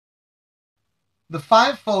the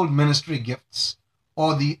fivefold ministry gifts,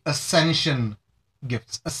 or the ascension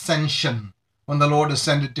gifts, ascension, when the Lord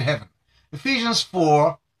ascended to heaven. Ephesians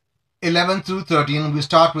 4:11 through 13, we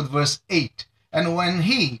start with verse 8. And when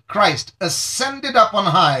he, Christ, ascended up on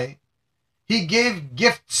high, he gave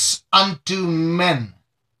gifts unto men.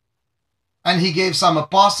 And he gave some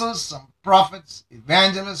apostles, some prophets,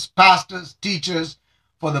 evangelists, pastors, teachers,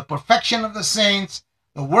 for the perfection of the saints,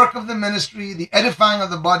 the work of the ministry, the edifying of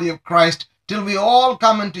the body of Christ, till we all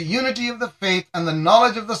come into unity of the faith and the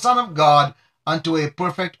knowledge of the Son of God, unto a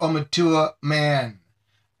perfect or mature man,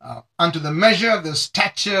 unto the measure of the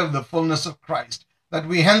stature of the fullness of Christ, that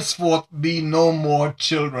we henceforth be no more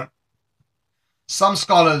children. Some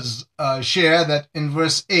scholars share that in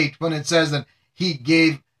verse 8, when it says that he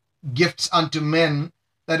gave gifts unto men,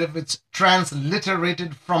 that if it's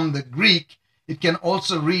transliterated from the Greek, it can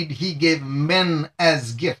also read he gave men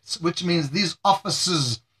as gifts, which means these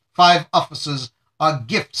offices, 5 offices, are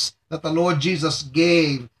gifts that the Lord Jesus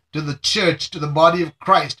gave to the church, to the body of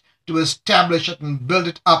Christ, to establish it and build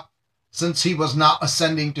it up, since he was now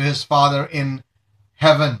ascending to his Father in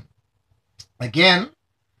heaven. Again,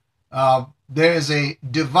 there is a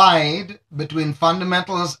divide between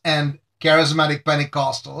fundamentals and charismatic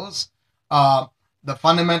Pentecostals. The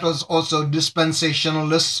fundamentals, also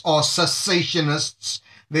dispensationalists or cessationists,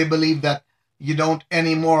 they believe that you don't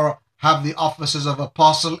anymore have the offices of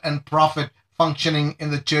apostle and prophet functioning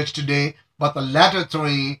in the church today, but the latter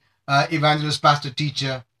 3, evangelist, pastor,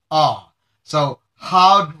 teacher, are. So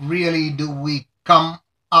how really do we come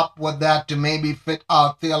up with that to maybe fit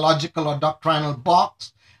our theological or doctrinal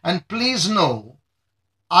box? And please know,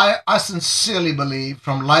 I sincerely believe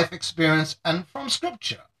from life experience and from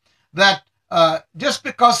scripture that just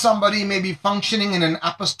because somebody may be functioning in an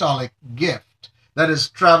apostolic gift, that is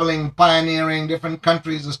traveling, pioneering different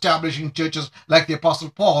countries, establishing churches like the Apostle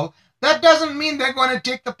Paul, that doesn't mean they're going to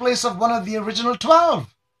take the place of one of the original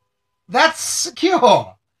 12. That's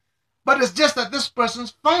secure. But it's just that this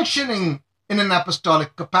person's functioning in an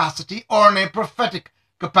apostolic capacity or in a prophetic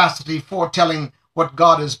capacity, foretelling what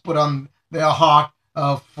God has put on their heart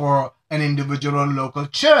for an individual or local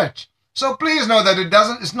church. So please know that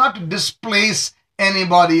it's not to displace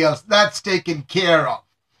anybody else. That's taken care of.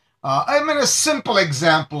 I mean, a simple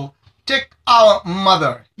example. Take our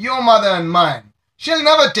mother, your mother and mine. She'll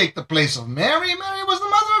never take the place of Mary. Mary was the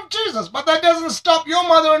mother of Jesus, but that doesn't stop your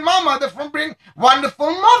mother and my mother from being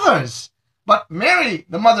wonderful mothers. But Mary,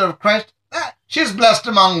 the mother of Christ, she's blessed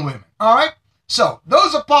among women. All right? So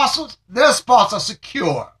those apostles, their spots are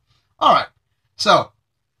secure. All right. So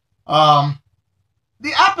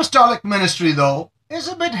the apostolic ministry, though, is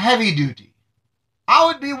a bit heavy duty. I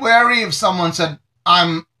would be wary if someone said,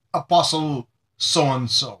 I'm apostle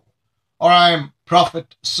so-and-so, or I'm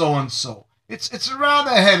prophet so-and-so. It's rather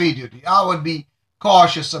heavy duty. I would be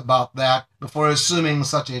cautious about that before assuming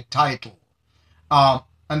such a title.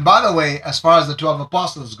 And by the way, as far as the 12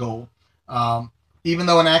 apostles go, even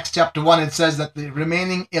though in Acts chapter 1 it says that the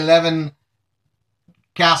remaining 11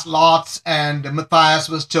 cast lots and Matthias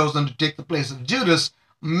was chosen to take the place of Judas,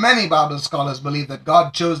 many Bible scholars believe that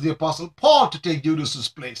God chose the Apostle Paul to take Judas's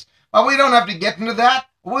place. But we don't have to get into that.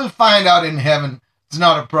 We'll find out in heaven. It's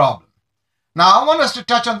not a problem. Now, I want us to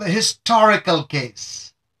touch on the historical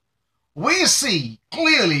case. We see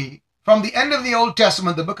clearly from the end of the Old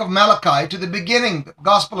Testament, the book of Malachi, to the beginning, the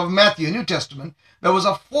Gospel of Matthew, New Testament, there was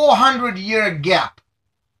a 400-year gap,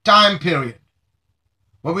 time period,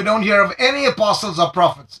 where we don't hear of any apostles or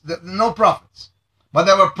prophets, no prophets. But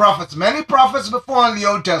there were prophets, many prophets before in the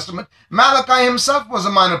Old Testament. Malachi himself was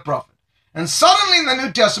a minor prophet. And suddenly in the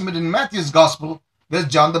New Testament, in Matthew's Gospel, there's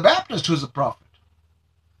John the Baptist who's a prophet.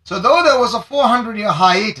 So though there was a 400-year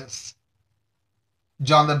hiatus,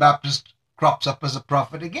 John the Baptist crops up as a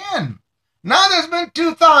prophet again. Now there's been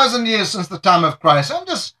 2,000 years since the time of Christ. I'm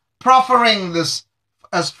just proffering this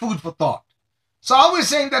as food for thought. So are we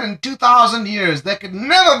saying that in 2,000 years there could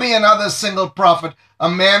never be another single prophet, a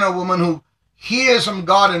man or woman who hears from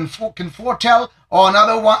God and can foretell, or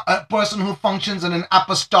a person who functions in an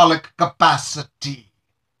apostolic capacity?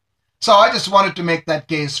 So I just wanted to make that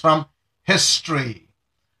case from history.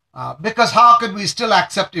 Because how could we still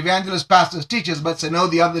accept evangelists, pastors, teachers, but say, no,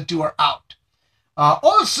 the other 2 are out?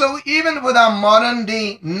 Also, even with our modern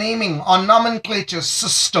day naming or nomenclature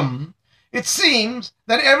system, it seems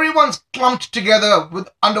that everyone's clumped together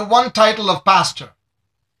under one title of pastor.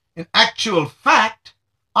 In actual fact,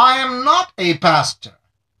 I am not a pastor.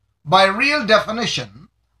 By real definition,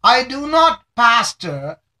 I do not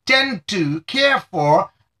tend to care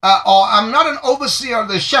for, or I'm not an overseer or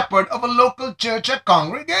the shepherd of a local church or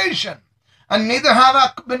congregation. And neither have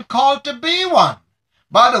I been called to be one.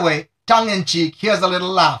 By the way, tongue-in-cheek, here's a little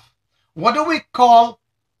laugh. What do we call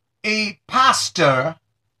a pastor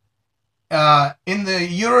in the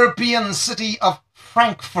European city of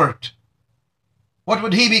Frankfurt? What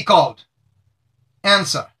would he be called?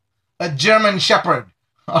 Answer: a German shepherd.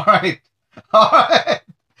 All right. All right.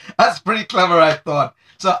 That's pretty clever, I thought.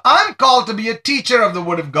 So I'm called to be a teacher of the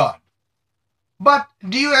Word of God. But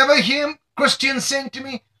do you ever hear Christians saying to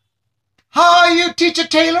me, "How are you, Teacher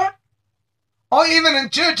Taylor?" Or even in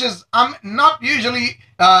churches, I'm not usually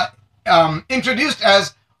introduced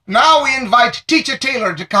as, "Now we invite Teacher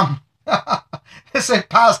Taylor to come." They say,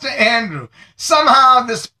 "Pastor Andrew." Somehow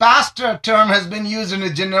this pastor term has been used in a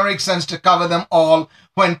generic sense to cover them all,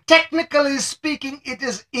 when technically speaking, it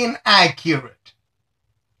is inaccurate.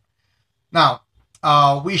 Now,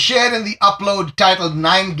 we shared in the upload titled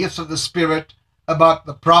 9 Gifts of the Spirit about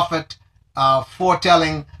the prophet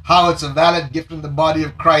foretelling how it's a valid gift in the body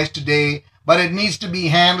of Christ today, but it needs to be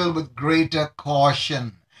handled with greater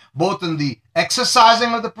caution, both in the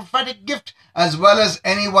exercising of the prophetic gift as well as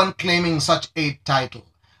anyone claiming such a title.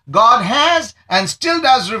 God has and still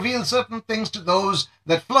does reveal certain things to those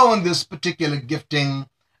that flow in this particular gifting.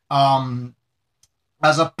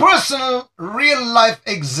 As a personal, real-life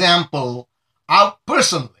example, I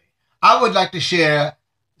would like to share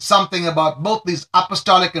something about both these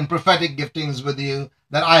apostolic and prophetic giftings with you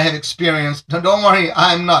that I have experienced. Now, don't worry,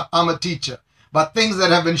 I'm a teacher, but things that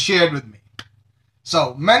have been shared with me.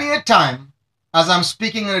 So many a time, as I'm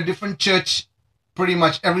speaking in a different church pretty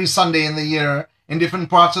much every Sunday in the year in different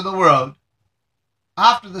parts of the world,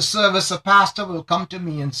 after the service, a pastor will come to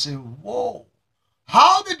me and say, "Whoa,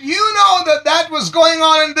 how did you know that that was going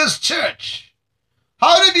on in this church?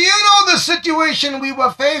 How did you know the situation we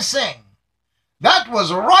were facing? That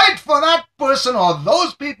was right for that person or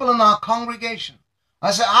those people in our congregation."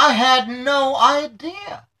 I said, "I had no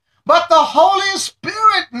idea. But the Holy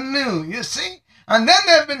Spirit knew, you see." And then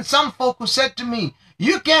there have been some folk who said to me,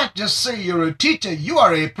 "You can't just say you're a teacher. You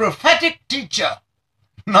are a prophetic teacher."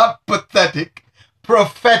 Not pathetic,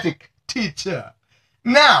 prophetic teacher.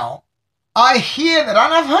 Now, I hear that,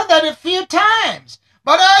 and I've heard that a few times,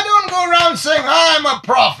 but I don't go around saying I'm a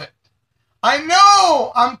prophet. I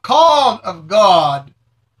know I'm called of God,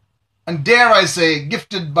 and dare I say,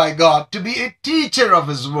 gifted by God, to be a teacher of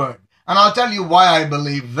His Word. And I'll tell you why I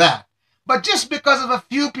believe that. But just because of a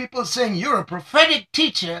few people saying you're a prophetic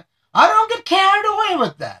teacher, I don't get carried away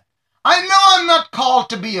with that. I know I'm not called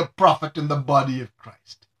to be a prophet in the body of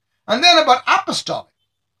Christ. And then about apostolic.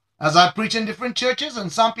 As I preach in different churches,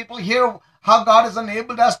 and some people hear how God has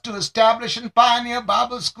enabled us to establish and pioneer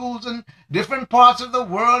Bible schools in different parts of the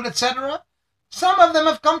world, etc. Some of them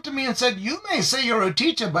have come to me and said, "You may say you're a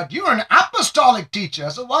teacher, but you're an apostolic teacher." I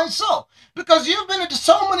said, "Why so?" "Because you've been into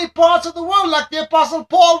so many parts of the world, like the Apostle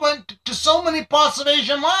Paul went to so many parts of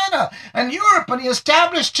Asia Minor and Europe, and he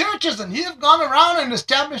established churches, and you've gone around and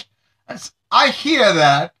established." And I hear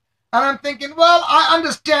that, and I'm thinking, well, I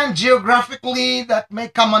understand geographically that may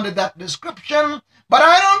come under that description, but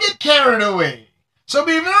I don't get carried away. So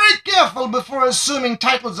be very careful before assuming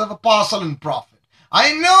titles of apostle and prophet.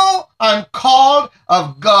 I know I'm called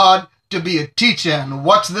of God to be a teacher, and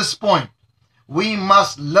watch this point. We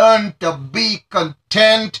must learn to be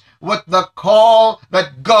content with the call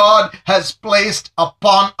that God has placed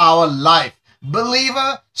upon our life.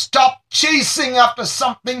 Believer, stop chasing after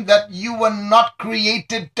something that you were not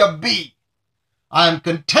created to be. I am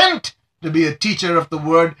content to be a teacher of the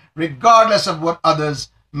Word, regardless of what others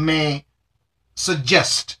may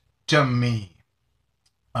suggest to me.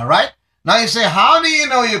 All right? Now you say, how do you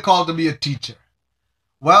know you're called to be a teacher?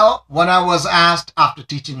 Well, when I was asked after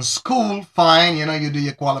teaching school, fine, you do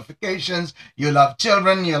your qualifications, you love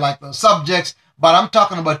children, you like those subjects, but I'm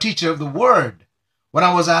talking about teacher of the Word. When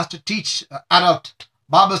I was asked to teach adult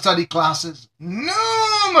Bible study classes,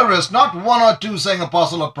 numerous, not one or two saying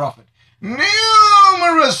apostle or prophet,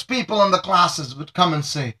 numerous people in the classes would come and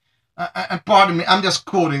say, and pardon me, I'm just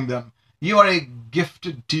quoting them, "You are a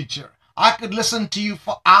gifted teacher. I could listen to you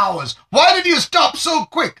for hours. Why did you stop so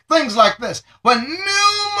quick?" Things like this. When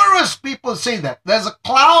numerous people say that, there's a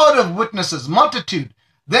cloud of witnesses, multitude.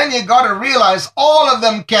 Then you got to realize all of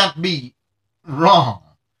them can't be wrong.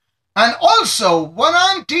 And also, when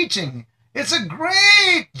I'm teaching, it's a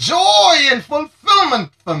great joy and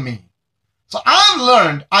fulfillment for me. So I've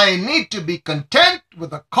learned I need to be content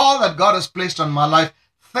with the call that God has placed on my life.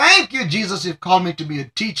 Thank you, Jesus, you've called me to be a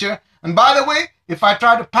teacher. And by the way, if I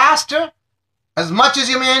try to pastor, as much as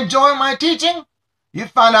you may enjoy my teaching, you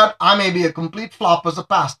find out I may be a complete flop as a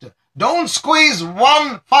pastor. Don't squeeze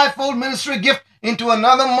one fivefold ministry gift into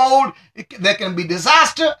another mold. There can be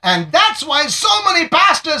disaster, and that's why so many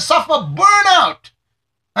pastors suffer burnout.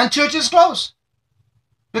 and churches close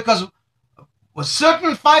because a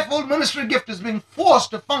certain fivefold ministry gift is being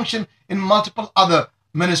forced to function in multiple other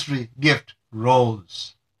ministry gift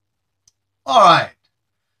roles. All right,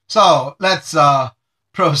 so let's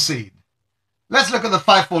proceed. Let's look at the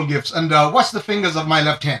fivefold gifts and watch the fingers of my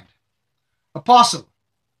left hand. Apostle,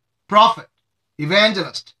 prophet,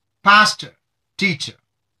 evangelist, pastor, teacher.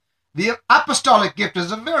 The apostolic gift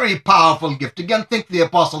is a very powerful gift. Again, think the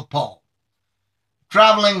Apostle Paul.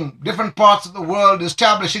 Traveling different parts of the world,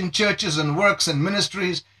 establishing churches and works and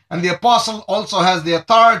ministries. And the apostle also has the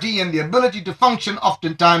authority and the ability to function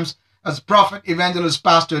oftentimes as prophet, evangelist,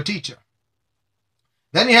 pastor, teacher.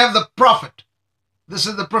 Then you have the prophet. This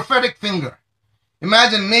is the prophetic finger.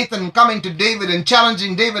 Imagine Nathan coming to David and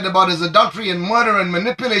challenging David about his adultery and murder and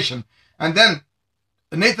manipulation. And then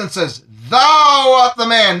Nathan says, "Thou art the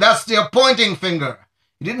man." That's the appointing finger.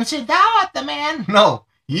 He didn't say, "Thou art the man." No,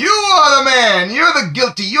 you are the man. You're the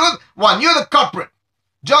guilty. You're the culprit.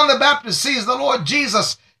 John the Baptist sees the Lord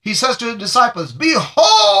Jesus. He says to his disciples,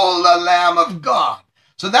 "Behold the Lamb of God."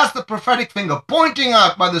 So that's the prophetic finger, pointing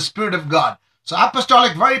out by the Spirit of God. So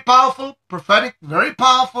apostolic, very powerful. Prophetic, very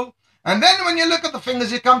powerful. And then when you look at the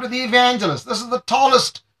fingers, you come to the evangelist. This is the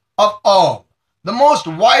tallest of all. The most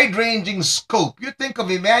wide-ranging scope. You think of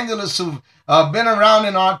evangelists who've been around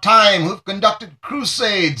in our time, who've conducted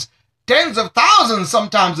crusades. Tens of thousands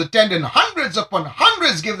sometimes attend, and hundreds upon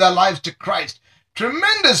hundreds give their lives to Christ.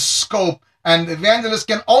 Tremendous scope, and evangelists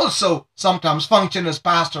can also sometimes function as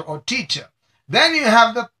pastor or teacher. Then you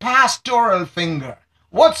have the pastoral finger.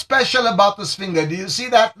 What's special about this finger? Do you see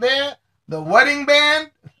that there? The wedding band?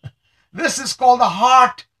 This is called the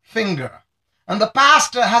heart finger. And the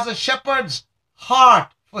pastor has a shepherd's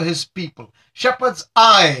heart for his people. Shepherd's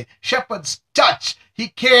eye, shepherd's touch. He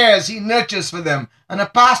cares, he nurtures for them. And a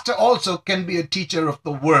pastor also can be a teacher of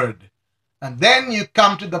the word. And then you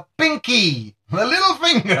come to the pinky, the little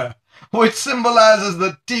finger, which symbolizes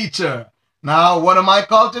the teacher. Now, what am I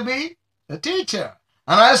called to be? A teacher.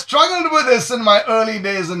 And I struggled with this in my early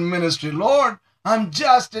days in ministry. Lord, I'm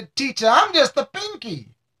just a teacher. I'm just the pinky.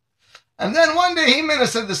 And then one day he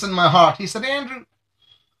ministered this in my heart. He said, "Andrew,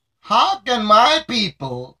 how can my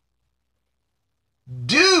people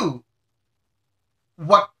do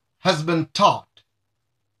what has been taught,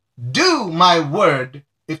 do my word,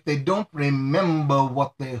 if they don't remember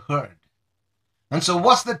what they heard?" And so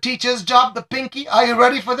what's the teacher's job, the pinky? Are you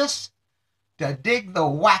ready for this? To dig the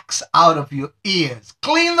wax out of your ears.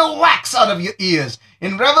 Clean the wax out of your ears.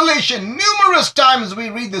 In Revelation, numerous times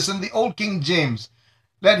we read this in the Old King James.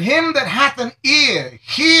 Let him that hath an ear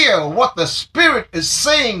hear what the Spirit is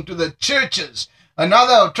saying to the churches.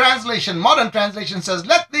 Another translation, modern translation, says,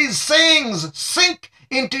 let these sayings sink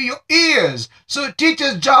into your ears. So a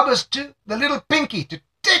teacher's job is to, the little pinky, to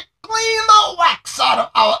clean the wax out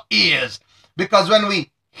of our ears. Because when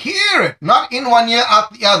we hear it, not in one ear,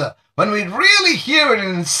 out the other, when we really hear it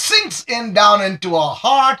and it sinks in down into our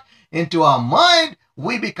heart, into our mind,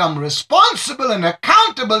 we become responsible and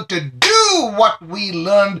accountable to do what we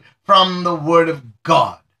learned from the Word of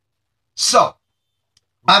God. So,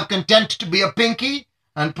 I'm content to be a pinky,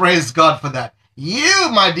 and praise God for that. You,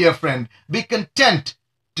 my dear friend, be content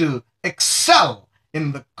to excel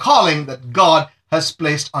in the calling that God has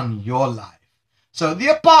placed on your life. So, the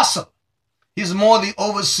apostle, he's more the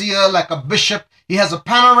overseer, like a bishop. He has a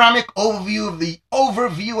panoramic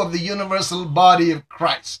overview of the universal body of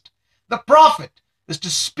Christ. The prophet is to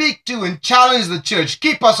speak to and challenge the church,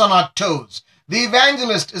 keep us on our toes. The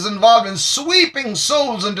evangelist is involved in sweeping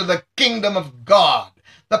souls into the kingdom of God.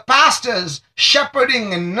 The pastor is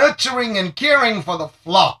shepherding and nurturing and caring for the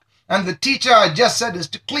flock. And the teacher, I just said, is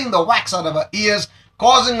to clean the wax out of our ears,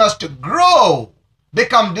 causing us to grow,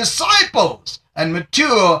 become disciples, and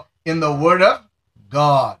mature in the Word of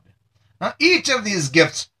God. Now, each of these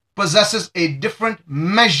gifts possesses a different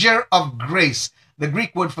measure of grace. The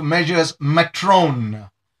Greek word for measure is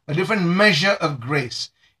metron, a different measure of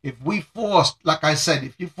grace. If we forced, like I said,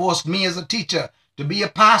 if you forced me as a teacher to be a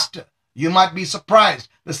pastor, you might be surprised.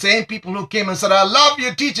 The same people who came and said, I love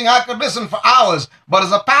your teaching, I could listen for hours. But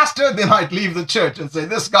as a pastor, they might leave the church and say,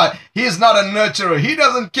 this guy, he's not a nurturer. He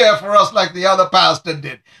doesn't care for us like the other pastor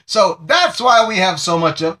did. So that's why we have so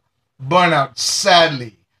much of burnout,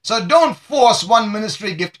 sadly. So don't force one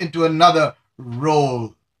ministry gift into another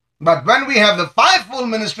role. But when we have the fivefold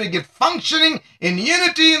ministry gift functioning in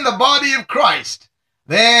unity in the body of Christ,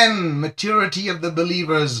 then maturity of the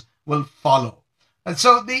believers will follow. And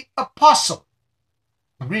so the apostle,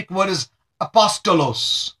 the Greek word is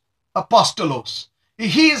apostolos. Apostolos.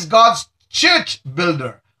 He is God's church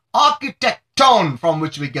builder, architecton, from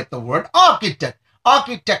which we get the word architect.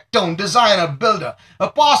 architecton, designer, builder.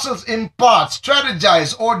 Apostles impart,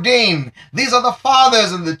 strategize, ordain. These are the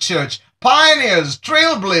fathers in the church, pioneers,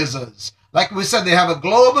 trailblazers. Like we said, they have a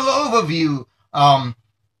global overview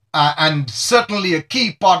and certainly a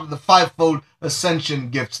key part of the fivefold ascension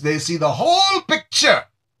gifts. They see the whole picture.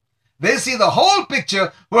 They see the whole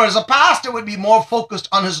picture, whereas a pastor would be more focused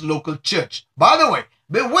on his local church. By the way,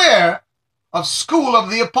 beware of School of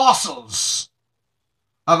the Apostles.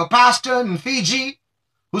 I have a pastor in Fiji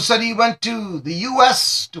who said he went to the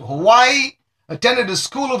US, to Hawaii, attended the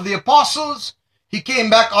School of the Apostles. He came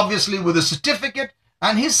back obviously with a certificate,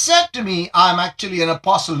 and he said to me, I'm actually an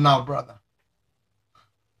apostle now, brother.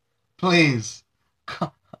 Please.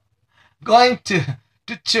 Going to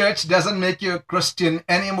church doesn't make you a Christian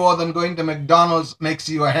any more than going to McDonald's makes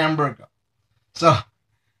you a hamburger. So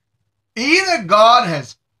either God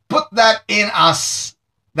has put that in us,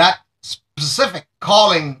 that specific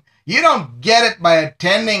calling. You don't get it by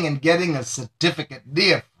attending and getting a certificate,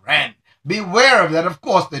 dear friend. Beware of that. Of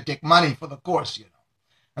course, they take money for the course, you know.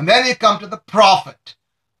 And then you come to the prophet.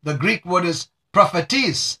 The Greek word is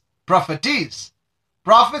prophetes. Prophetes.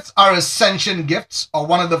 Prophets are ascension gifts, or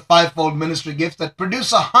one of the fivefold ministry gifts that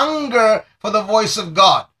produce a hunger for the voice of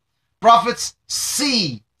God. Prophets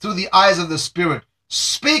see through the eyes of the Spirit,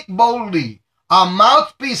 speak boldly, are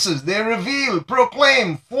mouthpieces. They reveal,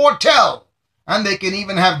 proclaim, foretell, and they can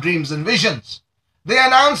even have dreams and visions. They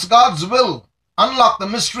announce God's will, unlock the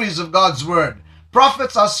mysteries of God's word.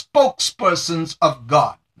 Prophets are spokespersons of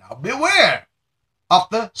God. Now beware of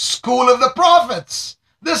the school of the prophets.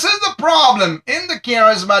 This is the problem. In the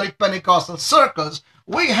charismatic Pentecostal circles,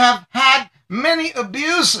 we have had many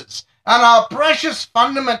abuses. And our precious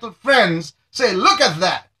fundamental friends say, look at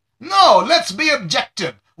that. No, let's be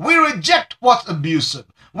objective. We reject what's abusive.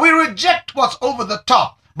 We reject what's over the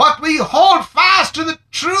top. But we hold fast to the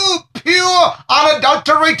true, pure,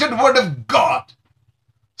 unadulterated word of God.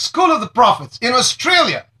 School of the Prophets. In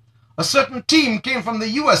Australia, a certain team came from the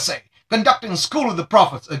USA. Conducting School of the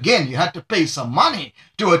Prophets. Again, you had to pay some money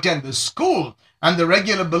to attend this school. And the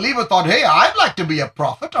regular believer thought, hey, I'd like to be a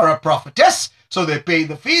prophet or a prophetess. So they paid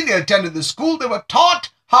the fee. They attended the school. They were taught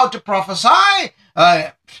how to prophesy.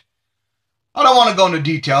 I don't want to go into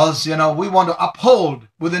details. You know, we want to uphold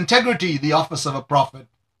with integrity the office of a prophet,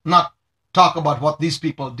 not talk about what these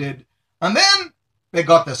people did. And then they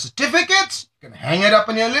got their certificates. You can hang it up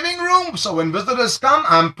in your living room. So when visitors come,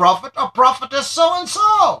 I'm prophet or prophetess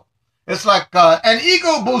so-and-so. It's like an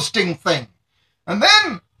ego-boosting thing. And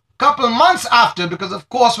then a couple of months after, because of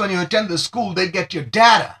course when you attend the school, they get your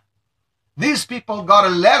data. These people got a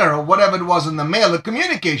letter or whatever it was in the mail, a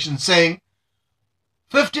communication saying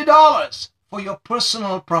 $50 for your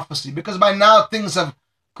personal prophecy. Because by now things have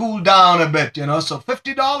cooled down a bit, you know. So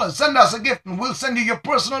 $50, send us a gift and we'll send you your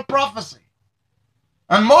personal prophecy.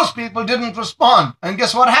 And most people didn't respond. And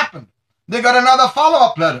guess what happened? They got another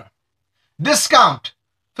follow-up letter. Discount.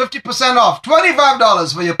 50% off,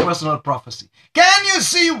 $25 for your personal prophecy. Can you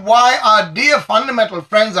see why our dear fundamental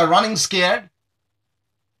friends are running scared?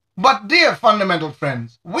 But dear fundamental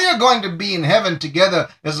friends, we are going to be in heaven together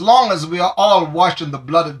as long as we are all washed in the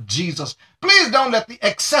blood of Jesus. Please don't let the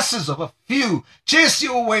excesses of a few chase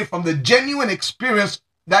you away from the genuine experience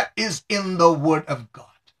that is in the Word of God.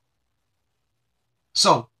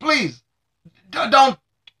 So please, don't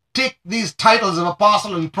take these titles of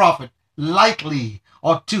apostle and prophet lightly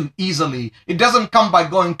or too easily. It doesn't come by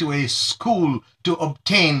going to a school to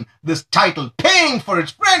obtain this title, paying for it.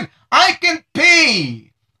 Friend, I can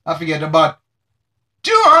pay, I forget, about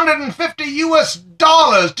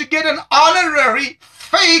 $250 to get an honorary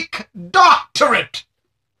fake doctorate.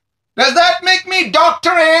 Does that make me Dr.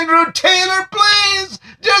 Andrew Taylor? Please,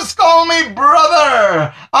 just call me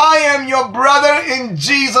brother. I am your brother in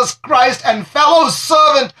Jesus Christ and fellow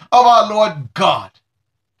servant of our Lord God.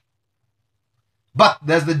 But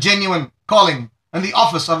there's the genuine calling and the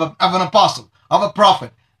office of an apostle, of a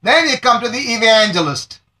prophet. Then you come to the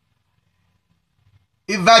evangelist.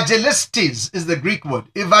 Evangelistes is the Greek word.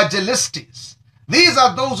 Evangelistes. These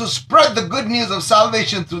are those who spread the good news of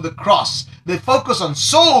salvation through the cross. They focus on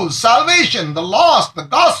souls, salvation, the lost, the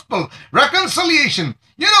gospel, reconciliation.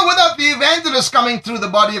 You know, without the evangelist coming through the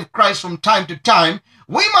body of Christ from time to time,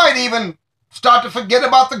 we might even start to forget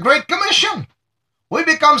about the Great Commission. We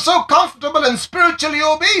become so comfortable and spiritually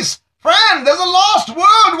obese. Friend, there's a lost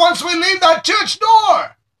world once we leave that church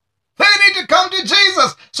door. They need to come to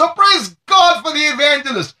Jesus. So praise God for the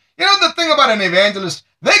evangelist. You know the thing about an evangelist?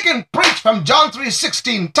 They can preach from John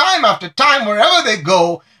 3:16 time after time wherever they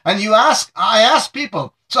go. And I ask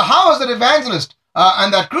people, so how was that evangelist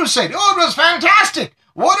and that crusade? Oh, it was fantastic.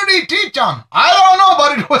 What did he teach on? I don't know,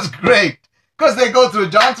 but it was great. because they go through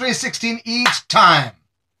John 3:16 each time.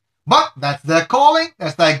 But that's their calling,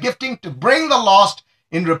 that's their gifting to bring the lost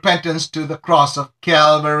in repentance to the cross of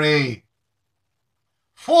Calvary.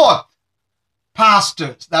 Fourth,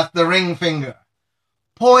 pastors, that's the ring finger.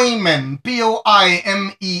 Poimen,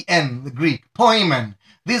 P-O-I-M-E-N, the Greek, poimen.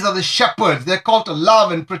 These are the shepherds. They're called to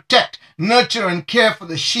love and protect, nurture and care for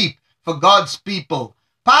the sheep, for God's people.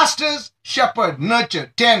 Pastors, shepherd,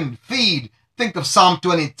 nurture, tend, feed. Think of Psalm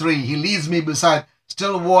 23. He leads me beside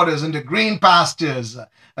still waters into green pastures.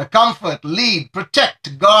 Comfort, lead,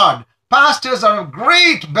 protect, guard. Pastors are of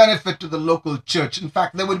great benefit to the local church. In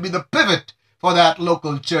fact, they would be the pivot for that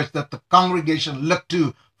local church that the congregation looked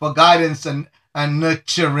to for guidance and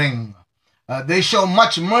nurturing. They show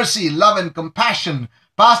much mercy, love, and compassion.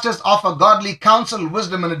 Pastors offer godly counsel,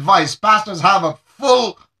 wisdom, and advice. Pastors have a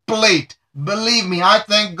full plate. Believe me, I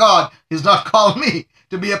thank God He's not called me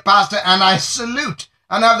to be a pastor, and I salute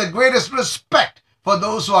and have the greatest respect for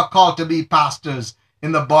those who are called to be pastors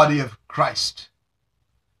in the body of Christ.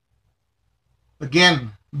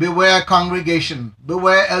 Again, beware congregation,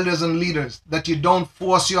 beware elders and leaders, that you don't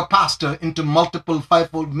force your pastor into multiple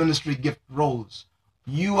fivefold ministry gift roles.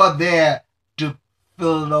 You are there to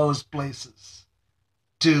fill those places,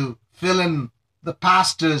 to fill in the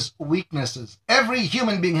pastor's weaknesses. Every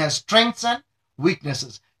human being has strengths and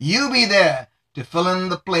weaknesses. You be there to fill in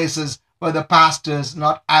the places where the pastor's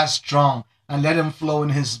not as strong, and let him flow in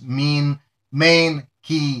his main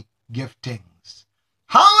key giftings.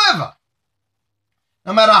 However,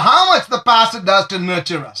 no matter how much the pastor does to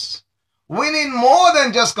nurture us, we need more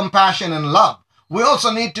than just compassion and love. We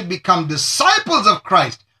also need to become disciples of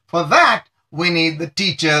Christ. For that, we need the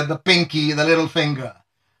teacher, the pinky, the little finger.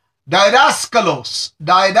 Didaskalos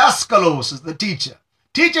is the teacher.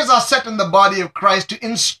 Teachers are set in the body of Christ to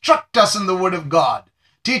instruct us in the Word of God.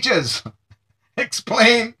 Teachers,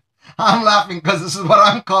 explain. I'm laughing because this is what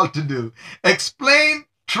I'm called to do. Explain,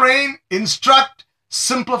 train, instruct,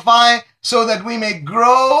 simplify, so that we may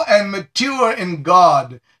grow and mature in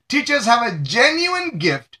God. Teachers have a genuine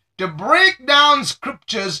gift to break down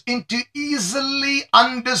scriptures into easily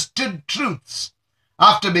understood truths.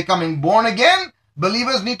 After becoming born again,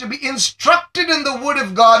 believers need to be instructed in the Word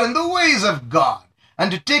of God and the ways of God,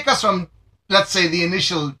 and to take us from, let's say, the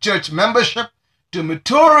initial church membership to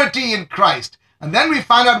maturity in Christ. And then we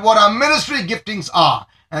find out what our ministry giftings are.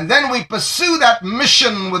 And then we pursue that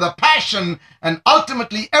mission with a passion, and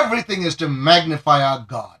ultimately everything is to magnify our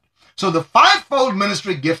God. So the fivefold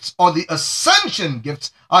ministry gifts, or the ascension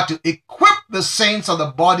gifts, are to equip the saints of the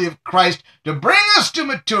body of Christ to bring us to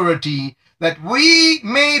maturity, that we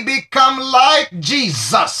may become like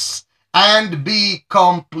Jesus and be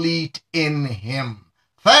complete in Him.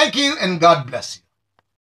 Thank you, and God bless you.